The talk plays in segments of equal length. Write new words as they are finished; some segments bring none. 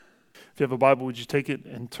If you have a Bible, would you take it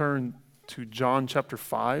and turn to John chapter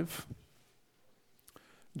 5?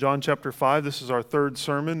 John chapter 5, this is our third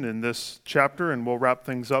sermon in this chapter, and we'll wrap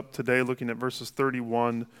things up today looking at verses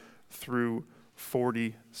 31 through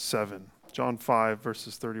 47. John 5,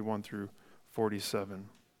 verses 31 through 47.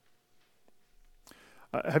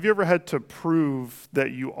 Have you ever had to prove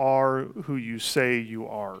that you are who you say you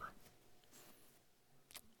are?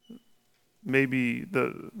 Maybe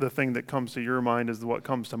the thing that comes to your mind is what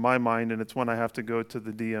comes to my mind, and it's when I have to go to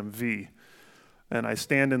the DMV. And I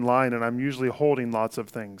stand in line, and I'm usually holding lots of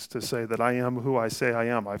things to say that I am who I say I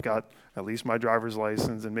am. I've got at least my driver's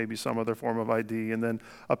license and maybe some other form of ID, and then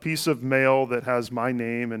a piece of mail that has my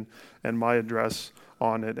name and my address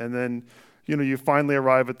on it. And then, you finally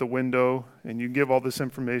arrive at the window, and you give all this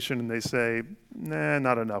information, and they say, nah,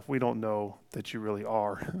 not enough. We don't know that you really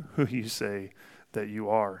are who you say that you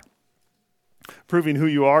are. Proving who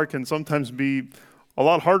you are can sometimes be a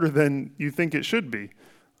lot harder than you think it should be.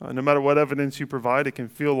 No matter what evidence you provide, it can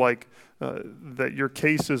feel like that your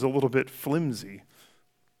case is a little bit flimsy.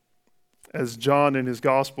 As John in his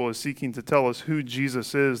gospel is seeking to tell us who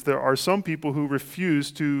Jesus is, there are some people who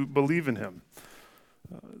refuse to believe in him.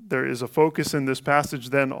 There is a focus in this passage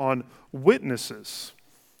then on witnesses.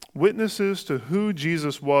 Witnesses to who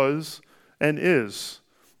Jesus was and is.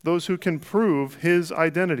 Those who can prove his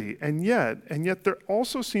identity. And yet there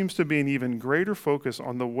also seems to be an even greater focus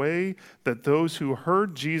on the way that those who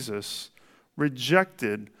heard Jesus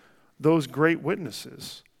rejected those great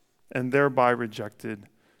witnesses and thereby rejected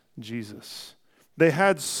Jesus. They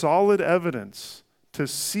had solid evidence to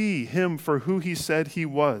see him for who he said he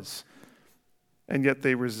was, and yet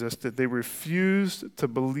they resisted. They refused to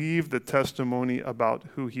believe the testimony about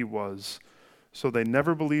who he was. So they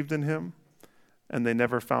never believed in him, and they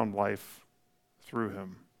never found life through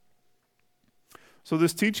him. So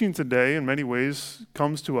this teaching today, in many ways,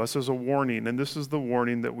 comes to us as a warning, and this is the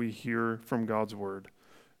warning that we hear from God's word.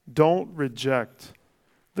 Don't reject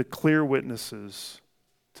the clear witnesses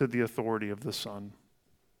to the authority of the Son.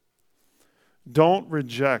 Don't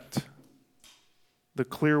reject the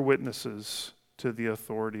clear witnesses to the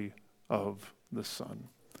authority of the Son.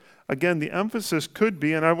 Again, the emphasis could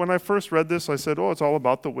be, and when I first read this, I said, it's all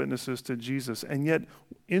about the witnesses to Jesus. And yet,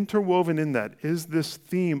 interwoven in that is this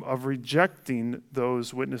theme of rejecting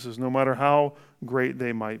those witnesses, no matter how great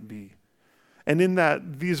they might be. And in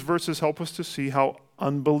that, these verses help us to see how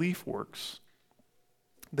unbelief works.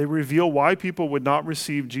 They reveal why people would not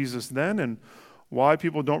receive Jesus then and why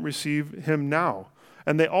people don't receive him now.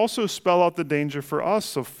 And they also spell out the danger for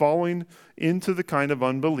us of falling into the kind of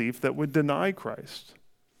unbelief that would deny Christ.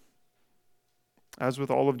 As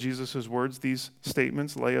with all of Jesus' words, these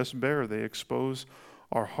statements lay us bare. They expose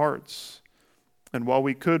our hearts. And while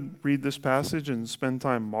we could read this passage and spend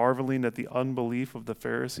time marveling at the unbelief of the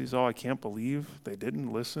Pharisees, I can't believe they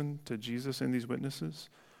didn't listen to Jesus and these witnesses,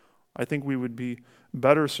 I think we would be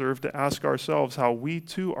better served to ask ourselves how we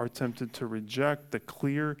too are tempted to reject the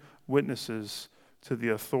clear witnesses to the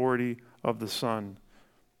authority of the Son,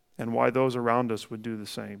 and why those around us would do the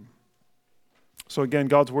same. So again,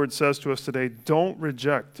 God's word says to us today, don't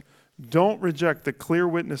reject the clear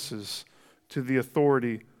witnesses to the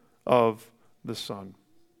authority of the Son.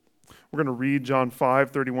 We're going to read John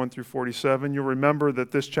 5, 31 through 47. You'll remember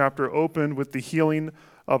that this chapter opened with the healing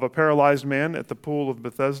of a paralyzed man at the pool of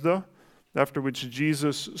Bethesda, after which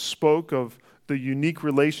Jesus spoke of the unique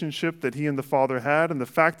relationship that he and the Father had and the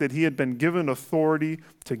fact that he had been given authority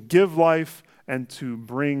to give life and to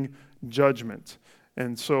bring judgment.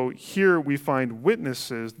 And so here we find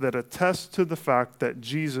witnesses that attest to the fact that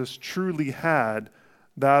Jesus truly had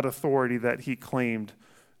that authority that he claimed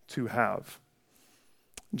to have.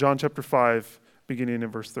 John chapter 5, beginning in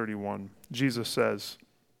verse 31, Jesus says,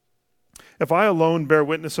 "If I alone bear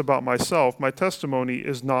witness about myself, my testimony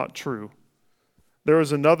is not true. There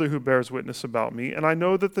is another who bears witness about me, and I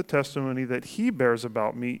know that the testimony that he bears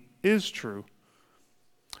about me is true.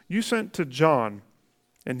 You sent to John,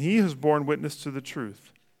 and he has borne witness to the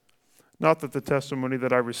truth. Not that the testimony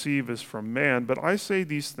that I receive is from man, but I say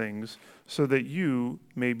these things so that you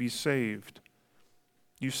may be saved.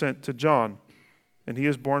 You sent to John, and he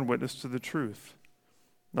has borne witness to the truth.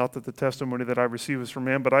 Not that the testimony that I receive is from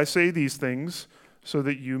man, but I say these things so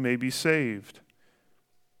that you may be saved.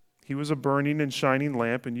 He was a burning and shining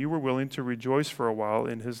lamp, and you were willing to rejoice for a while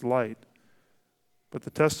in his light. But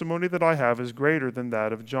the testimony that I have is greater than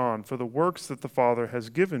that of John, for the works that the Father has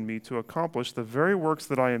given me to accomplish, the very works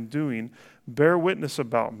that I am doing, bear witness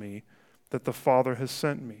about me that the Father has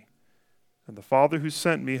sent me. And the Father who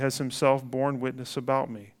sent me has himself borne witness about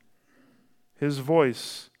me. His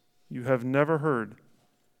voice you have never heard,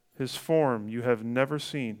 his form you have never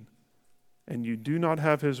seen, and you do not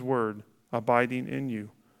have his word abiding in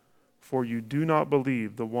you, for you do not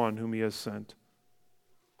believe the one whom he has sent.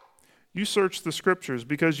 You search the scriptures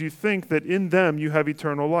because you think that in them you have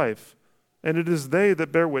eternal life, and it is they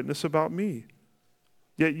that bear witness about me.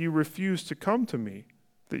 Yet you refuse to come to me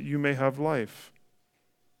that you may have life.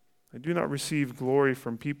 I do not receive glory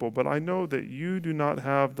from people, but I know that you do not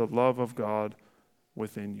have the love of God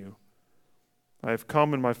within you. I have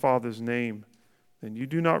come in my Father's name, and you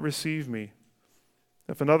do not receive me.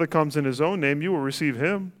 If another comes in his own name, you will receive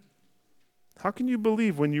him. How can you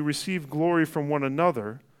believe when you receive glory from one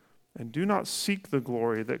another and do not seek the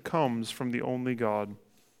glory that comes from the only God?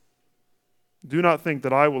 Do not think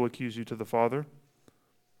that I will accuse you to the Father.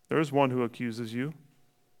 There is one who accuses you,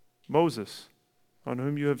 Moses, on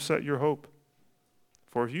whom you have set your hope.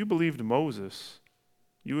 For if you believed Moses,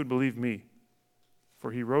 you would believe me,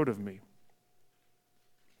 for he wrote of me.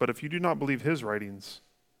 But if you do not believe his writings,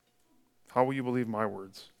 how will you believe my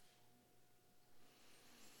words?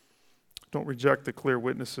 Don't reject the clear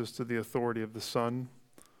witnesses to the authority of the Son.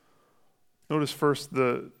 Notice first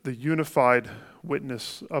the unified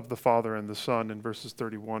witness of the Father and the Son in verses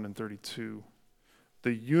 31 and 32.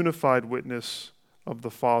 The unified witness of the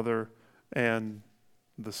Father and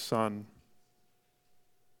the Son.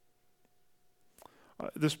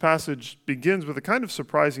 This passage begins with a kind of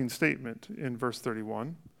surprising statement in verse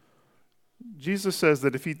 31. Jesus says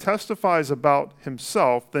that if he testifies about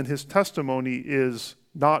himself, then his testimony is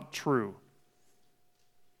not true.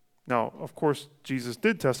 Now, of course, Jesus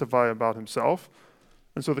did testify about himself.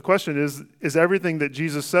 And so the question is everything that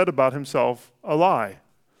Jesus said about himself a lie?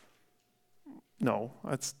 No,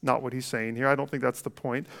 that's not what he's saying here. I don't think that's the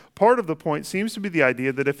point. Part of the point seems to be the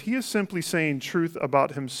idea that if he is simply saying truth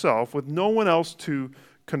about himself with no one else to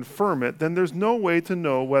confirm it, then there's no way to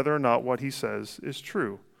know whether or not what he says is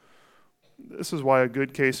true. This is why a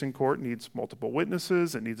good case in court needs multiple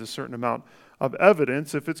witnesses. It needs a certain amount of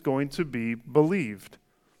evidence if it's going to be believed.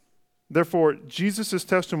 Therefore, Jesus'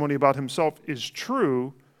 testimony about himself is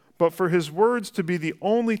true, but for his words to be the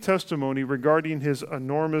only testimony regarding his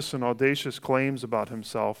enormous and audacious claims about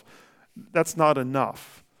himself, that's not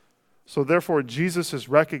enough. So therefore, Jesus is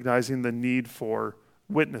recognizing the need for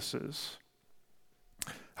witnesses.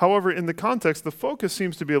 However, in the context, the focus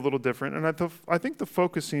seems to be a little different, and I think the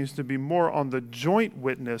focus seems to be more on the joint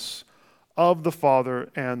witness of the Father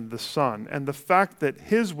and the Son, and the fact that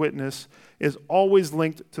his witness is always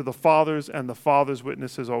linked to the Father's, and the Father's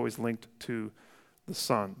witness is always linked to the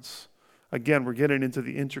Son's. Again, we're getting into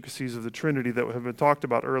the intricacies of the Trinity that have been talked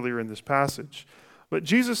about earlier in this passage. But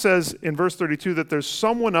Jesus says in verse 32 that there's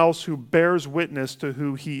someone else who bears witness to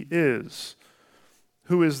who he is.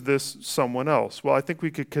 Who is this someone else? Well, I think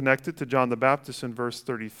we could connect it to John the Baptist in verse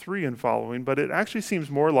 33 and following, but it actually seems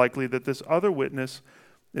more likely that this other witness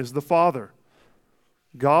is the Father.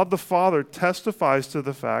 God the Father testifies to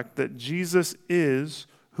the fact that Jesus is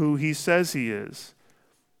who he says he is.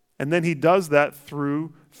 And then he does that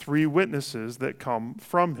through three witnesses that come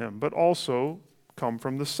from him, but also come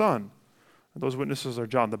from the Son. And those witnesses are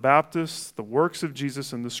John the Baptist, the works of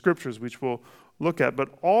Jesus, and the Scriptures, which we'll look at. But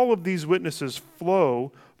all of these witnesses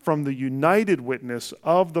flow from the united witness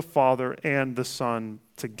of the Father and the Son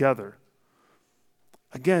together.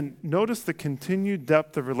 Again, notice the continued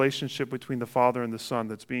depth of relationship between the Father and the Son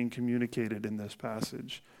that's being communicated in this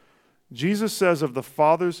passage. Jesus says of the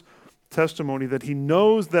Father's testimony that he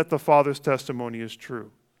knows that the Father's testimony is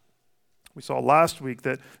true. We saw last week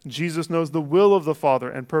that Jesus knows the will of the Father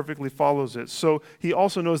and perfectly follows it. So he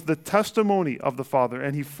also knows the testimony of the Father,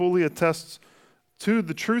 and he fully attests to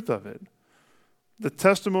the truth of it. The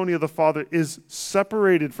testimony of the Father is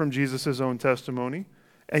separated from Jesus' own testimony,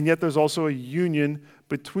 and yet there's also a union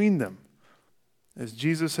between them. As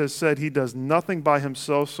Jesus has said, he does nothing by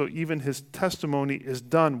himself, so even his testimony is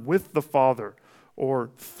done with the Father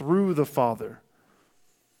or through the Father.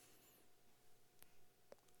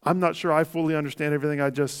 I'm not sure I fully understand everything I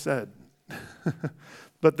just said.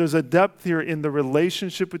 But there's a depth here in the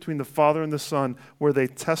relationship between the Father and the Son where they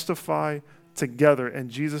testify together, and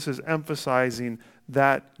Jesus is emphasizing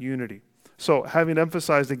that unity. So, having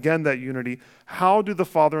emphasized again that unity, how do the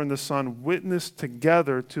Father and the Son witness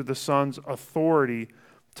together to the Son's authority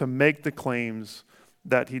to make the claims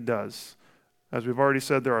that he does? As we've already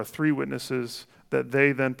said, there are three witnesses that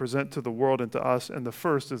they then present to the world and to us, and the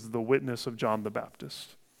first is the witness of John the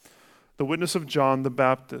Baptist. The witness of John the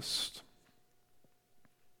Baptist.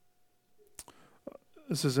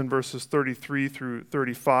 This is in verses 33 through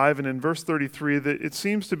 35. And in verse 33, it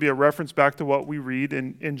seems to be a reference back to what we read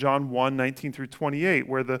in John 1, 19 through 28,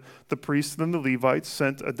 where the priests and the Levites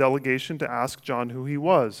sent a delegation to ask John who he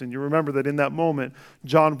was. And you remember that in that moment,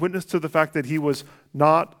 John witnessed to the fact that he was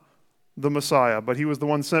not the Messiah, but he was the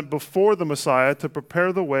one sent before the Messiah to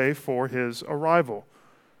prepare the way for his arrival.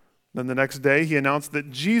 Then the next day, he announced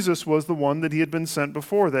that Jesus was the one that he had been sent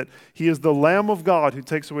before, that he is the Lamb of God who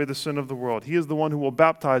takes away the sin of the world. He is the one who will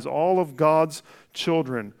baptize all of God's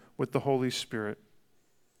children with the Holy Spirit.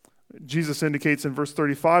 Jesus indicates in verse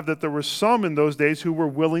 35 that there were some in those days who were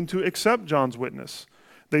willing to accept John's witness.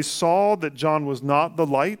 They saw that John was not the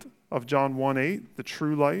light of John 1:8, the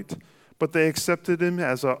true light, but they accepted him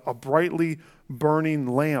as a brightly burning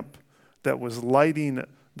lamp that was lighting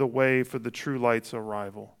the way for the true light's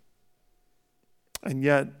arrival. And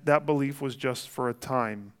yet, that belief was just for a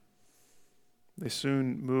time. They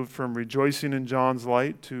soon moved from rejoicing in John's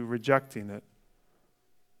light to rejecting it.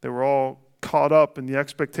 They were all caught up in the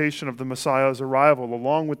expectation of the Messiah's arrival,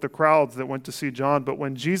 along with the crowds that went to see John. But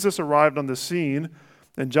when Jesus arrived on the scene,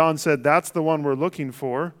 and John said, "That's the one we're looking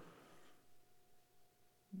for,"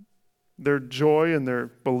 their joy and their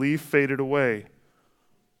belief faded away.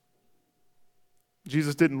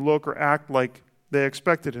 Jesus didn't look or act like they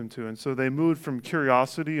expected him to, and so they moved from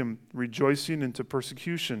curiosity and rejoicing into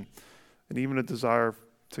persecution and even a desire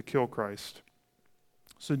to kill Christ.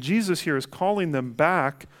 So Jesus here is calling them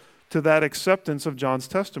back to that acceptance of John's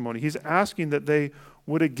testimony. He's asking that they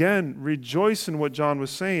would again rejoice in what John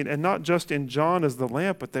was saying, and not just in John as the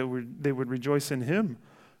lamp, but they would rejoice in him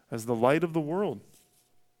as the light of the world.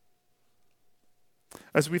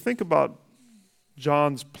 As we think about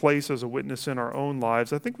John's place as a witness in our own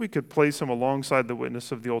lives, I think we could place him alongside the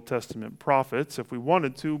witness of the Old Testament prophets if we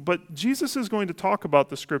wanted to, but Jesus is going to talk about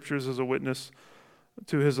the scriptures as a witness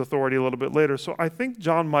to his authority a little bit later, so I think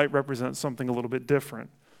John might represent something a little bit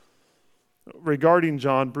different. Regarding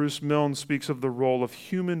John, Bruce Milne speaks of the role of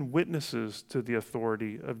human witnesses to the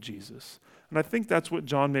authority of Jesus, and I think that's what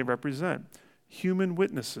John may represent, human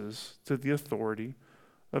witnesses to the authority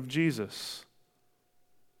of Jesus.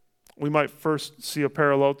 We might first see a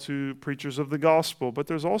parallel to preachers of the gospel, but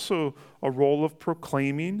there's also a role of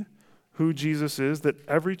proclaiming who Jesus is that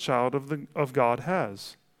every child of God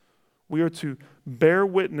has. We are to bear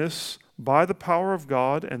witness by the power of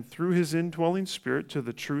God and through his indwelling spirit to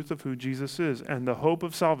the truth of who Jesus is and the hope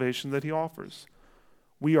of salvation that he offers.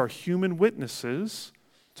 We are human witnesses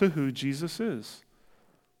to who Jesus is.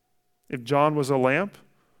 If John was a lamp,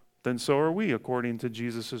 then so are we, according to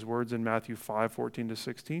Jesus' words in Matthew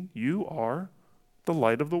 5:14-16. You are the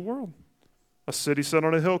light of the world. A city set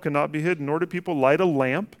on a hill cannot be hidden, nor do people light a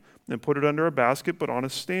lamp and put it under a basket, but on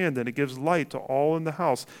a stand, and it gives light to all in the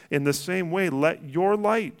house. In the same way, let your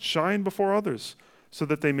light shine before others, so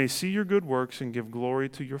that they may see your good works and give glory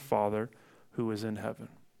to your Father who is in heaven.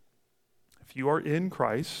 If you are in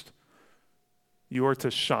Christ, you are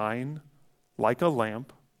to shine like a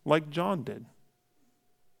lamp, like John did.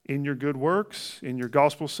 In your good works, in your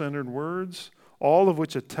gospel-centered words, all of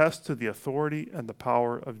which attest to the authority and the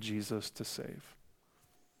power of Jesus to save.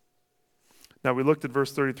 Now, we looked at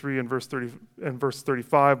verse 33 and verse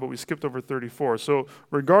 35, but we skipped over 34. So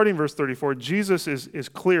regarding verse 34, Jesus is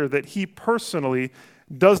clear that he personally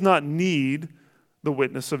does not need the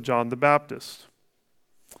witness of John the Baptist.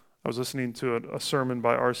 I was listening to a sermon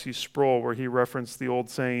by R.C. Sproul where he referenced the old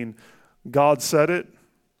saying, "God said it,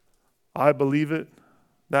 I believe it,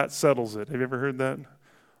 that settles it." Have you ever heard that?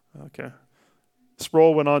 Okay.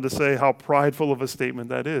 Sproul went on to say how prideful of a statement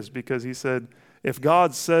that is, because he said, if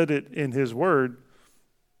God said it in his word,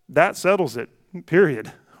 that settles it,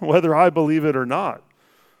 period, whether I believe it or not.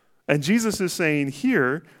 And Jesus is saying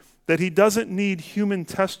here that he doesn't need human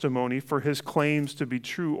testimony for his claims to be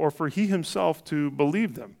true or for he himself to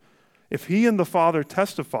believe them. If he and the Father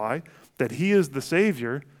testify that he is the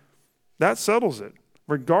Savior, that settles it,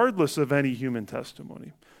 regardless of any human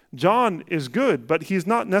testimony. John is good, but he's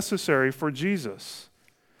not necessary for Jesus.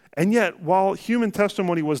 And yet, while human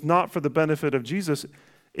testimony was not for the benefit of Jesus,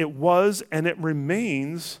 it was and it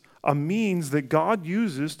remains a means that God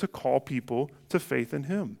uses to call people to faith in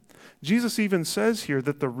him. Jesus even says here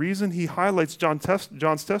that the reason he highlights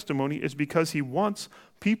John's testimony is because he wants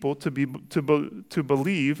people to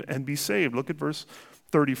believe and be saved. Look at verse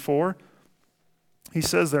 34. He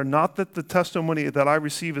says there, "Not that the testimony that I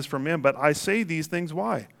receive is from man, but I say these things."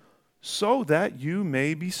 Why? So that you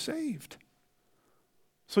may be saved.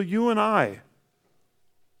 So you and I,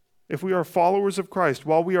 if we are followers of Christ,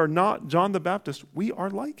 while we are not John the Baptist, we are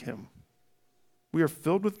like him. We are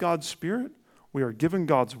filled with God's Spirit. We are given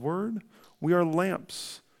God's word. We are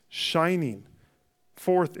lamps shining,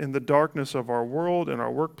 forth in the darkness of our world, in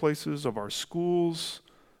our workplaces, of our schools,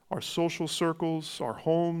 our social circles, our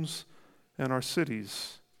homes, and our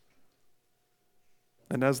cities.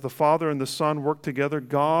 And as the Father and the Son work together,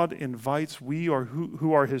 God invites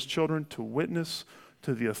who are his children to witness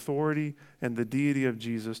to the authority and the deity of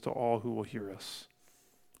Jesus to all who will hear us,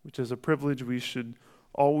 which is a privilege we should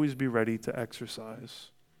always be ready to exercise.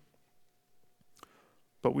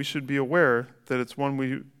 But we should be aware that it's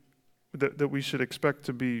one that we should expect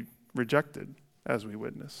to be rejected as we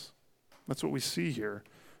witness. That's what we see here.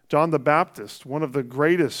 John the Baptist, one of the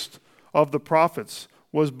greatest of the prophets,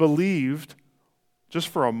 was believed just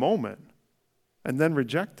for a moment and then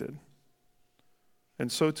rejected.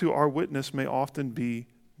 And so too our witness may often be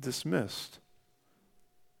dismissed.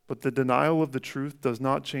 But the denial of the truth does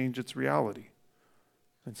not change its reality.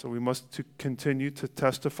 And so we must continue to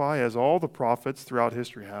testify, as all the prophets throughout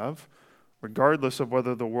history have, regardless of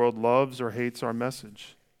whether the world loves or hates our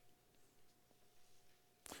message.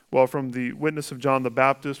 Well, from the witness of John the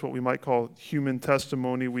Baptist, what we might call human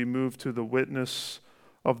testimony, we move to the witness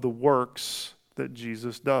of the works that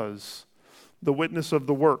Jesus does. The witness of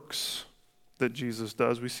the works that Jesus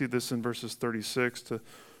does. We see this in verses 36 to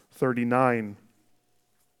 39.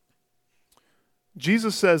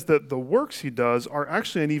 Jesus says that the works he does are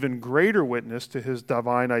actually an even greater witness to his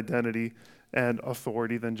divine identity and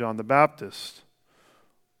authority than John the Baptist.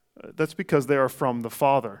 That's because they are from the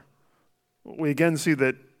Father. We again see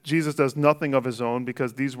that Jesus does nothing of his own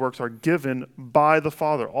because these works are given by the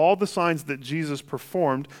Father. All the signs that Jesus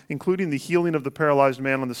performed, including the healing of the paralyzed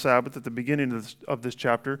man on the Sabbath at the beginning of this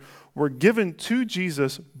chapter, were given to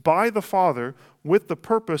Jesus by the Father with the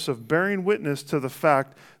purpose of bearing witness to the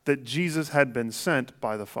fact that Jesus had been sent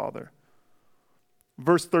by the Father.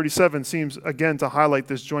 Verse 37 seems again to highlight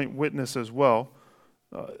this joint witness as well.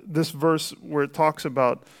 This verse where it talks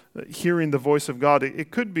about hearing the voice of God,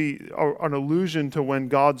 it could be an allusion to when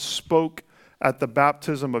God spoke at the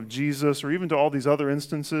baptism of Jesus, or even to all these other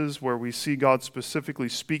instances where we see God specifically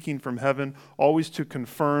speaking from heaven, always to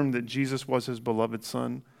confirm that Jesus was his beloved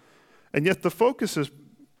Son. And yet the focus is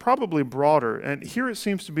probably broader, and here it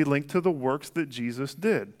seems to be linked to the works that Jesus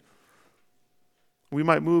did. We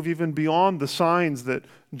might move even beyond the signs that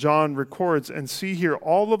John records and see here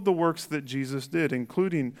all of the works that Jesus did,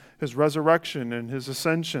 including his resurrection and his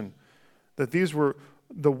ascension, that these were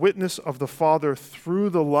the witness of the Father through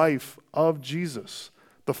the life of Jesus.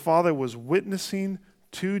 The Father was witnessing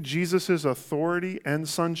to Jesus' authority and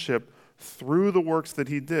sonship through the works that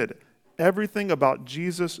he did. Everything about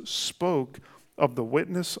Jesus spoke of the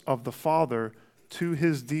witness of the Father to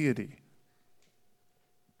his deity.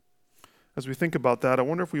 As we think about that, I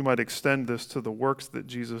wonder if we might extend this to the works that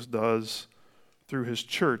Jesus does through his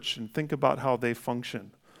church and think about how they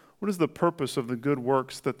function. What is the purpose of the good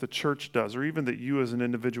works that the church does, or even that you as an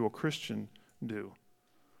individual Christian do?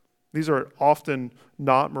 These are often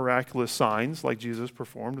not miraculous signs like Jesus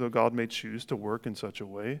performed, though God may choose to work in such a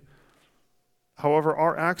way. However,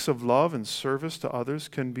 our acts of love and service to others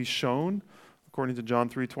can be shown, according to John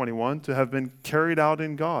 3:21, to have been carried out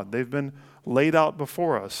in God. They've been laid out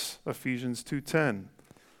before us, Ephesians 2:10.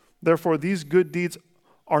 Therefore, these good deeds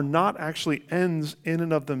are not actually ends in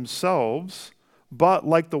and of themselves, but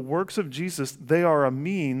like the works of Jesus, they are a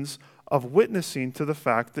means of witnessing to the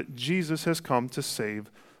fact that Jesus has come to save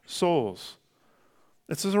souls.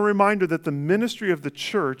 This is a reminder that the ministry of the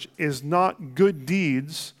church is not good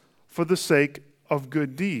deeds for the sake of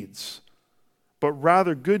good deeds, but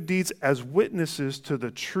rather good deeds as witnesses to the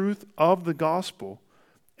truth of the gospel,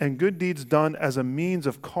 and good deeds done as a means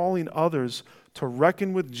of calling others to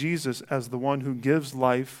reckon with Jesus as the one who gives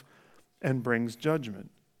life and brings judgment.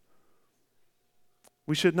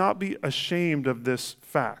 We should not be ashamed of this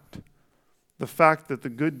fact. The fact that the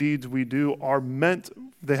good deeds we do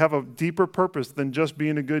they have a deeper purpose than just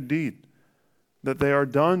being a good deed. That they are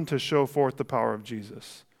done to show forth the power of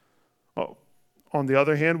Jesus. On the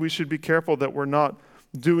other hand, we should be careful that we're not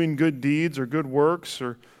doing good deeds or good works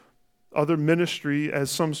or other ministry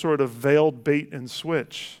as some sort of veiled bait and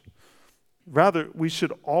switch. Rather, we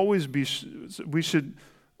should always be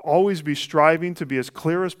striving to be as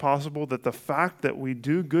clear as possible that the fact that we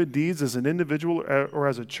do good deeds as an individual or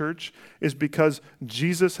as a church is because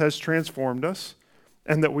Jesus has transformed us,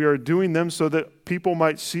 and that we are doing them so that people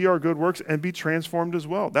might see our good works and be transformed as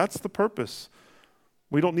well. That's the purpose.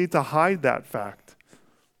 We don't need to hide that fact,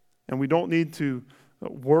 and we don't need to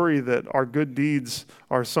worry that our good deeds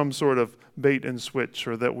are some sort of bait and switch,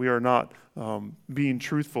 or that we are not being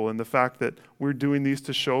truthful in the fact that we're doing these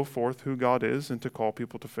to show forth who God is and to call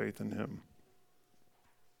people to faith in him.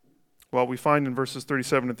 Well, we find in verses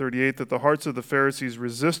 37 and 38 that the hearts of the Pharisees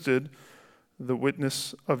resisted the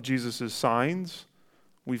witness of Jesus' signs.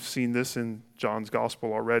 We've seen this in John's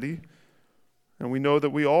gospel already. And we know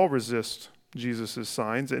that we all resist Jesus'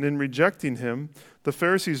 signs. And in rejecting him, the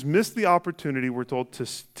Pharisees missed the opportunity, we're told,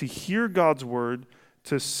 to hear God's word,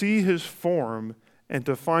 to see his form, and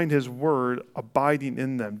to find his word abiding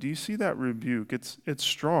in them. Do you see that rebuke? It's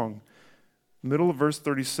strong. Middle of verse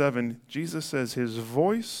 37, Jesus says, his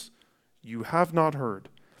voice you have not heard,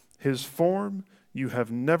 his form you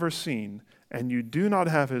have never seen, and you do not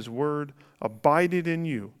have his word abiding in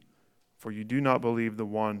you, for you do not believe the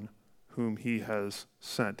one whom he has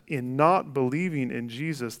sent. In not believing in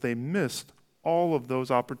Jesus, they missed all of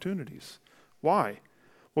those opportunities. Why?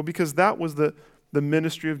 Well, because that was the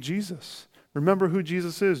ministry of Jesus. Remember who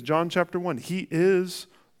Jesus is. John chapter 1. He is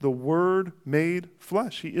the Word made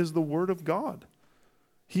flesh. He is the Word of God.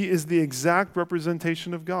 He is the exact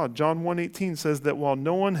representation of God. John 1:18 says that while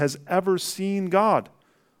no one has ever seen God,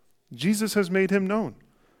 Jesus has made him known.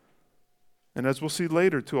 And as we'll see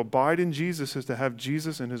later, to abide in Jesus is to have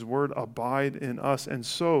Jesus and his word abide in us. And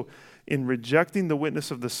so, in rejecting the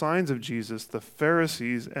witness of the signs of Jesus, the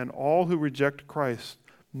Pharisees and all who reject Christ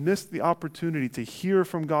missed the opportunity to hear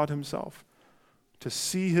from God himself, to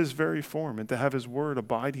see his very form, and to have his word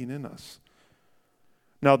abiding in us.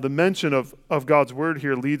 Now, the mention of God's word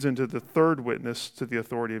here leads into the third witness to the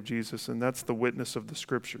authority of Jesus, and that's the witness of the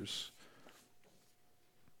Scriptures.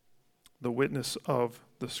 The witness of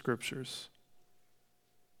the Scriptures.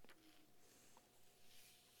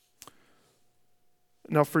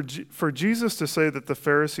 Now, for Jesus to say that the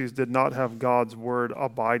Pharisees did not have God's word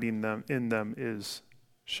abiding in them is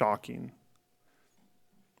shocking.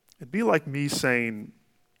 It'd be like me saying,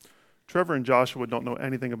 Trevor and Joshua don't know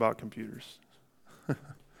anything about computers.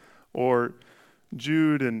 Or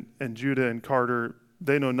Jude and Judah and Carter,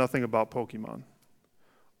 they know nothing about Pokemon.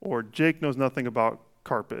 Or Jake knows nothing about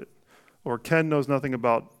carpet. Or Ken knows nothing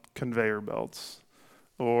about conveyor belts.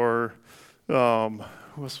 Or who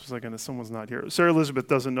else was I going to? Someone's not here. Sarah Elizabeth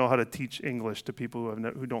doesn't know how to teach English to people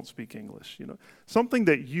who don't speak English. Something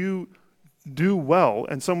that you do well,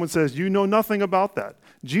 and someone says you know nothing about that.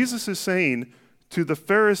 Jesus is saying to the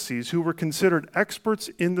Pharisees, who were considered experts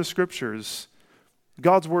in the Scriptures,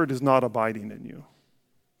 God's word is not abiding in you.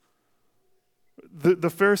 The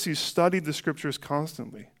Pharisees studied the Scriptures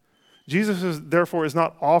constantly. Jesus therefore is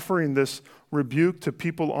not offering this rebuke to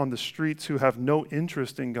people on the streets who have no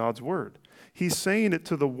interest in God's word. He's saying it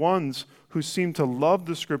to the ones who seem to love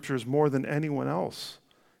the Scriptures more than anyone else.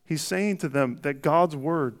 He's saying to them that God's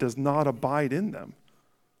word does not abide in them.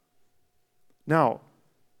 Now,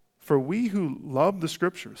 for we who love the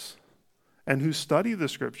Scriptures and who study the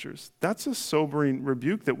Scriptures, that's a sobering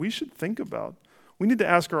rebuke that we should think about. We need to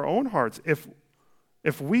ask our own hearts,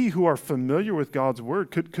 if we who are familiar with God's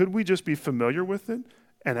word, could we just be familiar with it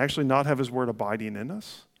and actually not have his word abiding in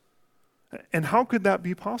us? And how could that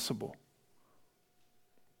be possible?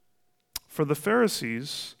 For the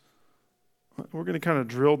Pharisees, we're going to kind of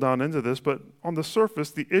drill down into this, but on the surface,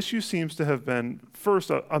 the issue seems to have been, first,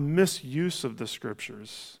 a misuse of the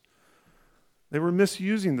Scriptures. They were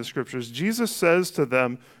misusing the Scriptures. Jesus says to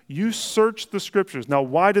them, you search the Scriptures. Now,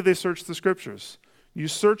 why do they search the Scriptures? You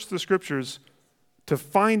search the Scriptures to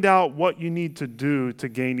find out what you need to do to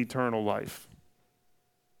gain eternal life.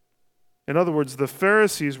 In other words, the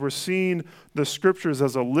Pharisees were seeing the Scriptures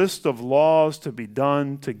as a list of laws to be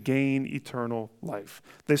done to gain eternal life.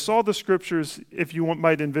 They saw the Scriptures, if you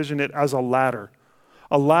might envision it, as a ladder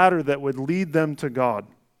that would lead them to God.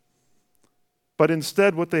 But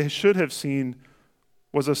instead, what they should have seen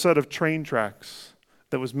was a set of train tracks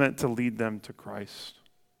that was meant to lead them to Christ.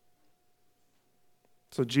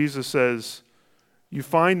 So Jesus says, you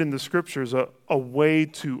find in the Scriptures a way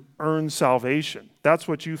to earn salvation. That's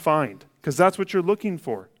what you find, because that's what you're looking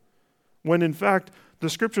for. When in fact, the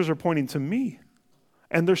Scriptures are pointing to me.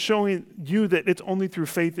 And they're showing you that it's only through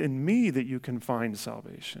faith in me that you can find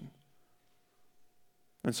salvation.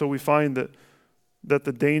 And so we find that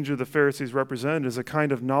the danger the Pharisees represent is a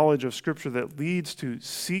kind of knowledge of Scripture that leads to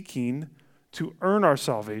seeking to earn our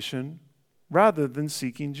salvation rather than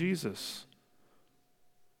seeking Jesus.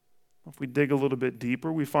 If we dig a little bit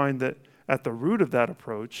deeper, we find that at the root of that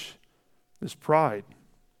approach is pride.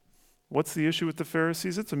 What's the issue with the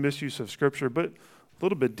Pharisees? It's a misuse of Scripture, but a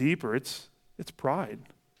little bit deeper, it's pride.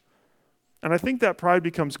 And I think that pride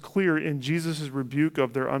becomes clear in Jesus' rebuke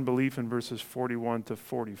of their unbelief in verses 41 to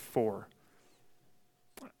 44.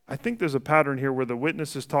 I think there's a pattern here where the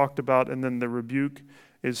witness is talked about and then the rebuke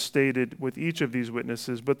is stated with each of these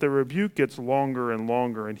witnesses, but the rebuke gets longer and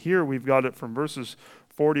longer. And here we've got it from verses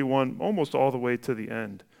 41 almost all the way to the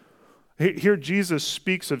end. Here Jesus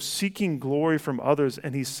speaks of seeking glory from others,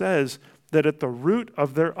 and he says, that at the root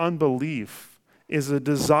of their unbelief is a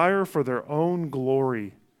desire for their own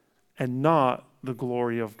glory and not the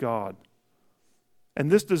glory of God. And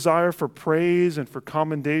this desire for praise and for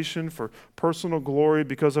commendation, for personal glory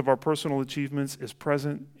because of our personal achievements is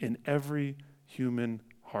present in every human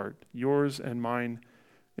heart, yours and mine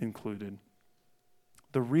included.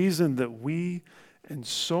 The reason that we and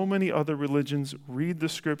so many other religions read the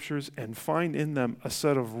scriptures and find in them a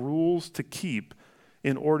set of rules to keep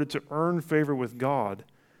in order to earn favor with God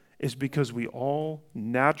is because we all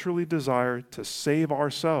naturally desire to save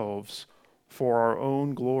ourselves for our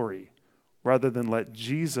own glory, rather than let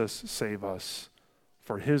Jesus save us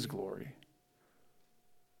for his glory.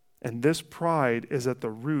 And this pride is at the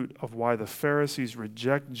root of why the Pharisees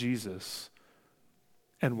reject Jesus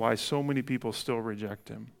and why so many people still reject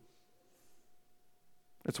him.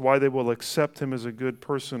 It's why they will accept him as a good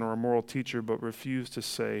person or a moral teacher, but refuse to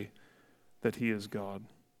say that he is God.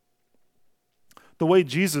 The way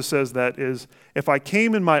Jesus says that is, if I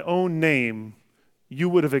came in my own name, you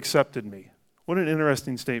would have accepted me. What an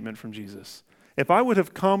interesting statement from Jesus. If I would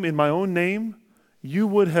have come in my own name, you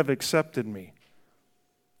would have accepted me.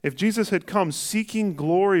 If Jesus had come seeking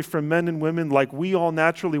glory from men and women like we all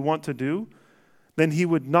naturally want to do, then he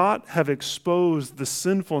would not have exposed the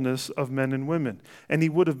sinfulness of men and women, and he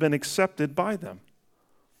would have been accepted by them.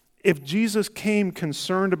 If Jesus came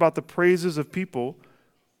concerned about the praises of people,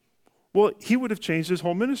 well, he would have changed his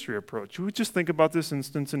whole ministry approach. We would just think about this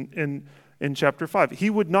instance in chapter 5. He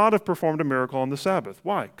would not have performed a miracle on the Sabbath.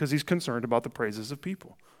 Why? Because he's concerned about the praises of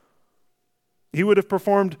people. He would have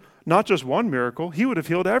performed not just one miracle, he would have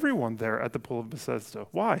healed everyone there at the pool of Bethesda.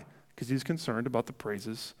 Why? Because he's concerned about the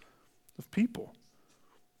praises of people.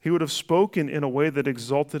 He would have spoken in a way that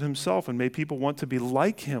exalted himself and made people want to be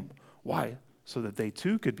like him. Why? So that they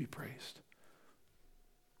too could be praised.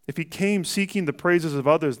 If he came seeking the praises of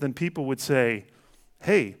others, then people would say,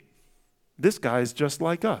 hey, this guy's just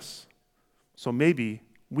like us. So maybe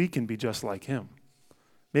we can be just like him.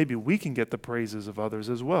 Maybe we can get the praises of others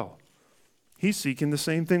as well. He's seeking the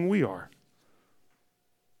same thing we are.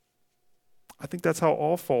 I think that's how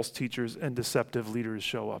all false teachers and deceptive leaders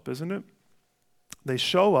show up, isn't it? They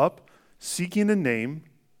show up seeking a name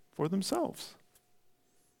for themselves.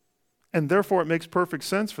 And therefore, it makes perfect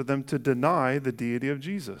sense for them to deny the deity of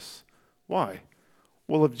Jesus. Why?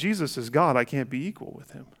 Well, if Jesus is God, I can't be equal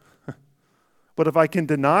with him. But if I can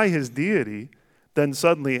deny his deity, then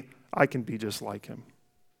suddenly I can be just like him.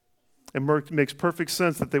 It makes perfect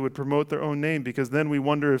sense that they would promote their own name, because then we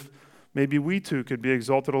wonder if maybe we too could be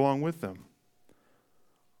exalted along with them.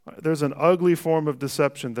 There's an ugly form of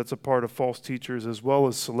deception that's a part of false teachers, as well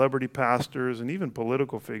as celebrity pastors and even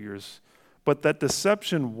political figures. But that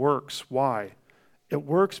deception works. Why? It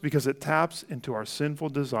works because it taps into our sinful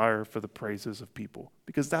desire for the praises of people,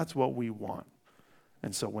 because that's what we want.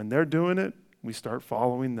 And so when they're doing it, we start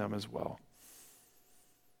following them as well.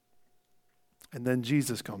 And then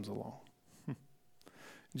Jesus comes along.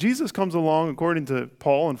 Jesus comes along, according to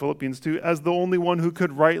Paul in Philippians 2, as the only one who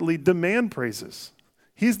could rightly demand praises.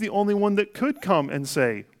 He's the only one that could come and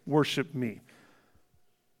say, worship me.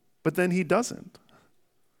 But then he doesn't.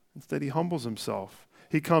 Instead, he humbles himself.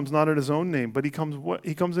 He comes not in his own name, but he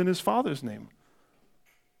comes in his Father's name.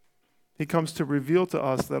 He comes to reveal to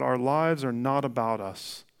us that our lives are not about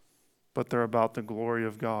us, but they're about the glory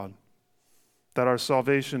of God. That our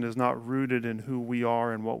salvation is not rooted in who we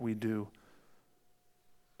are and what we do,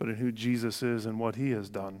 but in who Jesus is and what he has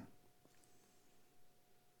done.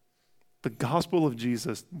 The gospel of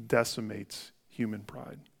Jesus decimates human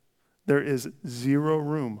pride. There is zero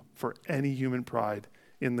room for any human pride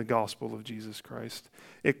in the gospel of Jesus Christ.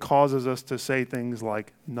 It causes us to say things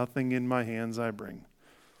like, nothing in my hands I bring,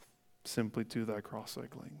 simply to thy cross I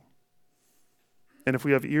cling. And if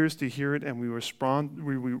we have ears to hear it and we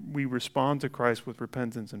respond to Christ with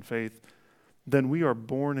repentance and faith, then we are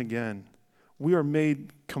born again. We are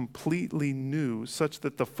made completely new, such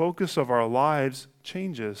that the focus of our lives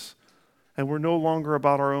changes. And we're no longer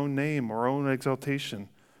about our own name, our own exaltation,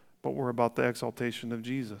 but we're about the exaltation of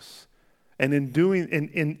Jesus. And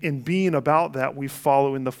in being about that, we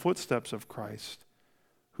follow in the footsteps of Christ,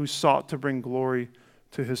 who sought to bring glory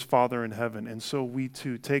to his Father in heaven. And so we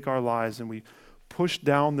too take our lives and we push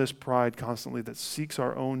down this pride constantly that seeks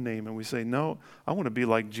our own name. And we say, no, I want to be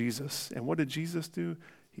like Jesus. And what did Jesus do?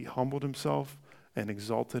 He humbled himself and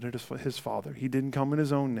exalted his Father. He didn't come in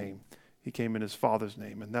his own name. He came in his Father's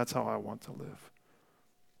name. And that's how I want to live.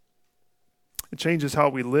 It changes how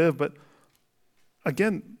we live, but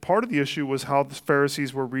again, part of the issue was how the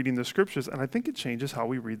Pharisees were reading the scriptures, and I think it changes how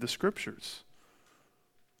we read the scriptures,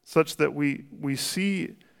 such that we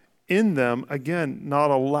see in them, again, not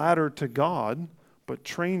a ladder to God, but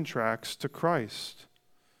train tracks to Christ.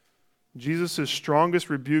 Jesus' strongest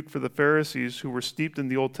rebuke for the Pharisees who were steeped in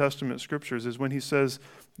the Old Testament scriptures is when he says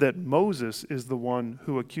that Moses is the one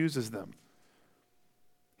who accuses them.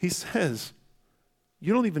 He says,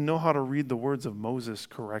 you don't even know how to read the words of Moses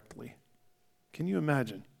correctly. Can you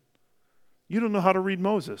imagine? You don't know how to read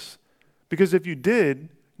Moses. Because if you did,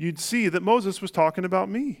 you'd see that Moses was talking about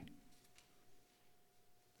me.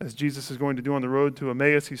 As Jesus is going to do on the road to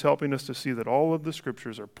Emmaus, he's helping us to see that all of the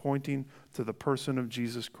scriptures are pointing to the person of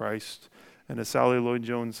Jesus Christ. And as Sally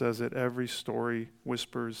Lloyd-Jones says it, every story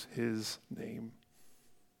whispers his name.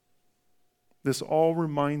 This all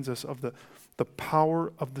reminds us of the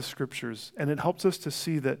power of the scriptures, and it helps us to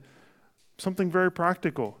see that something very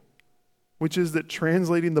practical, which is that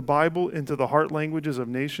translating the Bible into the heart languages of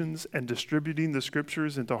nations and distributing the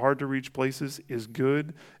scriptures into hard-to-reach places is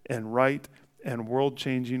good and right and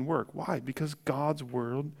world-changing work. Why? Because God's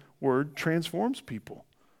word transforms people.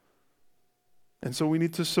 And so we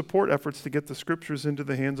need to support efforts to get the scriptures into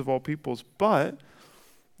the hands of all peoples. But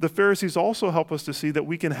the Pharisees also help us to see that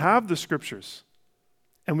we can have the scriptures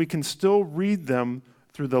and we can still read them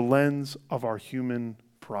through the lens of our human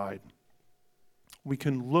pride. We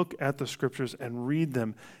can look at the scriptures and read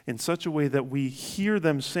them in such a way that we hear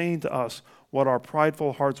them saying to us what our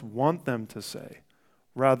prideful hearts want them to say,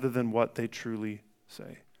 rather than what they truly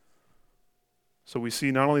say. So we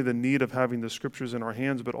see not only the need of having the scriptures in our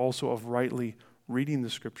hands, but also of rightly reading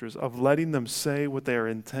the scriptures, of letting them say what they are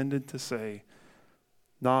intended to say,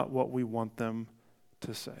 not what we want them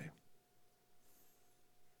to say.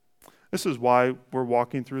 This is why we're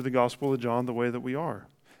walking through the Gospel of John the way that we are,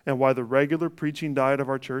 and why the regular preaching diet of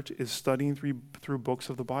our church is studying through books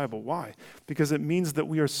of the Bible. Why? Because it means that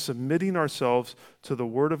we are submitting ourselves to the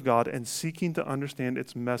Word of God and seeking to understand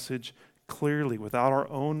its message clearly without our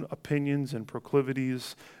own opinions and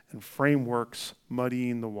proclivities and frameworks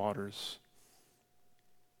muddying the waters.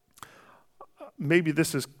 Maybe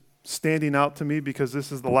this is standing out to me because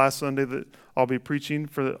this is the last Sunday that I'll be preaching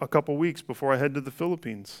for a couple weeks before I head to the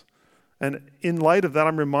Philippines. And in light of that,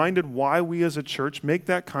 I'm reminded why we as a church make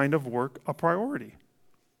that kind of work a priority.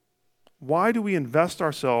 Why do we invest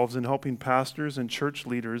ourselves in helping pastors and church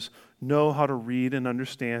leaders know how to read and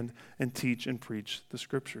understand and teach and preach the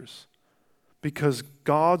scriptures? Because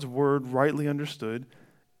God's word, rightly understood,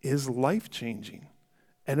 is life-changing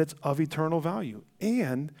and it's of eternal value.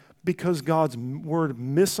 And because God's word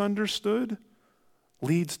misunderstood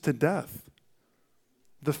leads to death.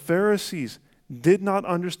 The Pharisees did not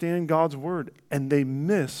understand God's word, and they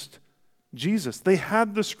missed Jesus. They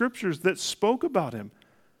had the scriptures that spoke about him.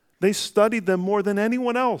 They studied them more than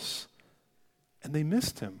anyone else, and they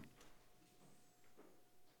missed him.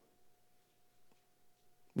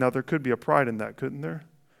 Now, there could be a pride in that, couldn't there?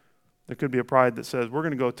 There could be a pride that says, we're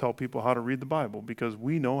going to go tell people how to read the Bible because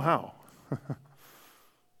we know how.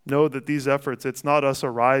 Know that these efforts, it's not us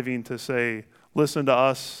arriving to say, listen to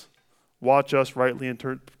us, watch us rightly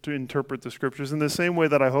to interpret the scriptures. In the same way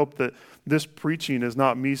that I hope that this preaching is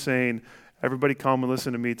not me saying, everybody come and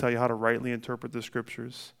listen to me tell you how to rightly interpret the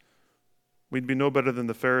scriptures. We'd be no better than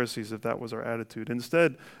the Pharisees if that was our attitude.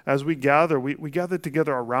 Instead, as we gather, we gather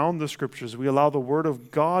together around the scriptures. We allow the word of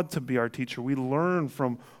God to be our teacher. We learn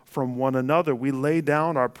from one another. We lay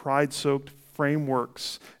down our pride-soaked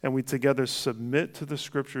frameworks, and we together submit to the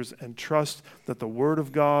scriptures and trust that the word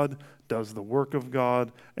of God does the work of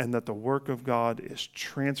God, and that the work of God is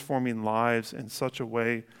transforming lives in such a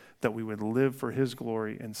way that we would live for his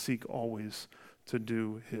glory and seek always to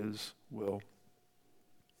do his will.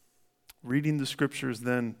 Reading the scriptures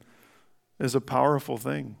then is a powerful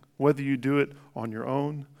thing. Whether you do it on your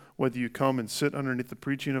own, whether you come and sit underneath the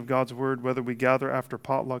preaching of God's word, whether we gather after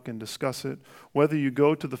potluck and discuss it, whether you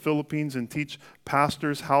go to the Philippines and teach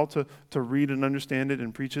pastors how to read and understand it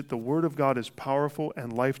and preach it, the word of God is powerful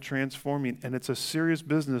and life-transforming, and it's a serious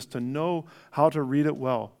business to know how to read it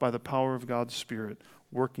well by the power of God's Spirit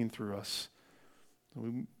working through us.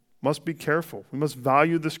 We must be careful. We must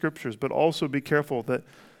value the scriptures, but also be careful that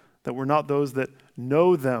we're not those that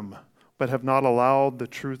know them but have not allowed the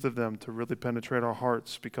truth of them to really penetrate our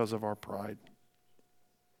hearts because of our pride.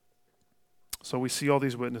 So we see all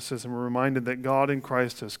these witnesses and we're reminded that God in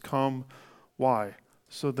Christ has come. Why?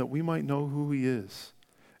 So that we might know who he is,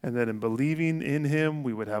 and that in believing in him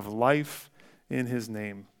we would have life in his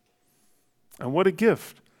name. And what a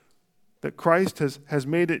gift that Christ has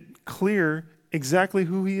made it clear exactly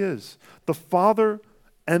who he is. The Father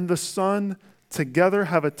and the Son together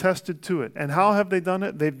have attested to it. And how have they done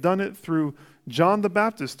it? They've done it through John the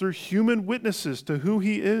Baptist, through human witnesses to who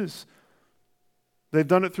he is. They've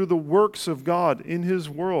done it through the works of God in his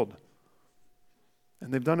world.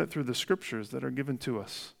 And they've done it through the scriptures that are given to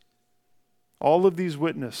us. All of these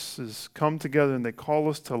witnesses come together and they call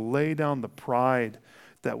us to lay down the pride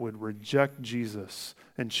that would reject Jesus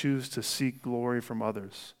and choose to seek glory from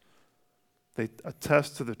others. They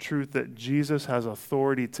attest to the truth that Jesus has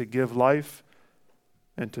authority to give life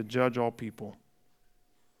and to judge all people.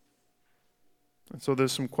 And so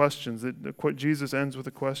there's some questions. Jesus ends with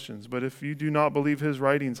the questions. But if you do not believe his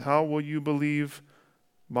writings, how will you believe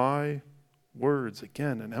my words?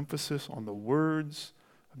 Again, an emphasis on the words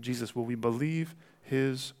of Jesus. Will we believe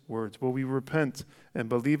his words? Will we repent and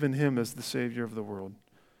believe in him as the Savior of the world?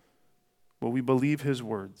 Will we believe his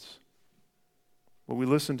words? Will we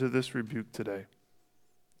listen to this rebuke today?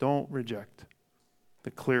 Don't reject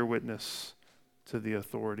the clear witness to the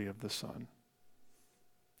authority of the Son.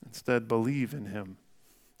 Instead, believe in him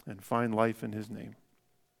and find life in his name.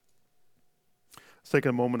 Let's take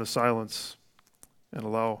a moment of silence and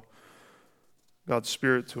allow God's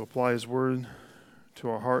Spirit to apply his word to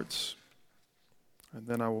our hearts, and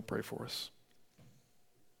then I will pray for us.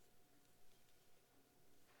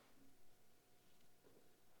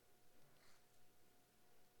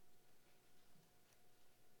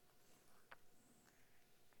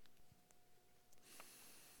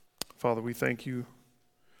 Father, we thank you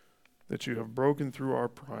that you have broken through our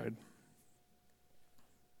pride.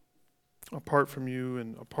 Apart from you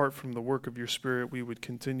and apart from the work of your Spirit, we would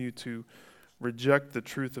continue to reject the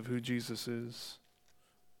truth of who Jesus is.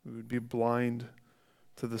 We would be blind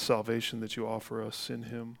to the salvation that you offer us in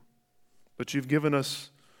him. But you've given us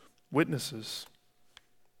witnesses,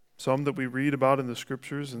 some that we read about in the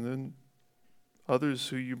scriptures, and then others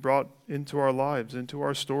who you brought into our lives, into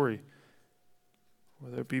our story,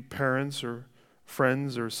 whether it be parents or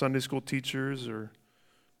friends or Sunday school teachers or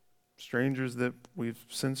strangers that we've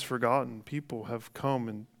since forgotten. People have come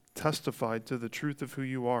and testified to the truth of who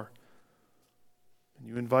you are. And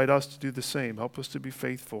you invite us to do the same. Help us to be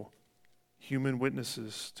faithful, human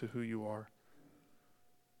witnesses to who you are.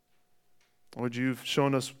 Lord, you've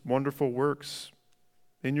shown us wonderful works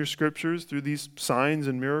in your scriptures through these signs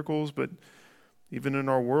and miracles, but even in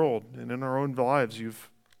our world and in our own lives, you've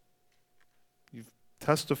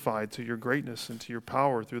testified to your greatness and to your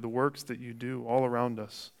power through the works that you do all around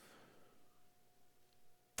us.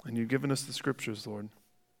 And you've given us the scriptures, Lord.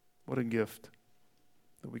 What a gift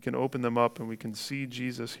that we can open them up and we can see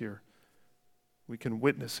Jesus here. We can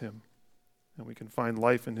witness him and we can find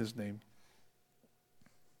life in his name.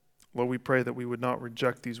 Lord, we pray that we would not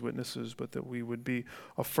reject these witnesses, but that we would be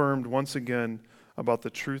affirmed once again about the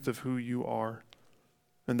truth of who you are,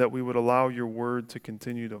 and that we would allow your word to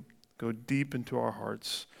continue to go deep into our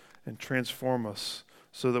hearts and transform us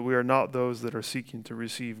so that we are not those that are seeking to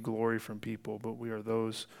receive glory from people, but we are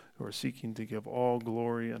those who are seeking to give all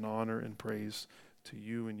glory and honor and praise to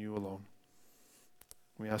you and you alone.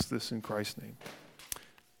 We ask this in Christ's name.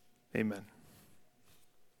 Amen.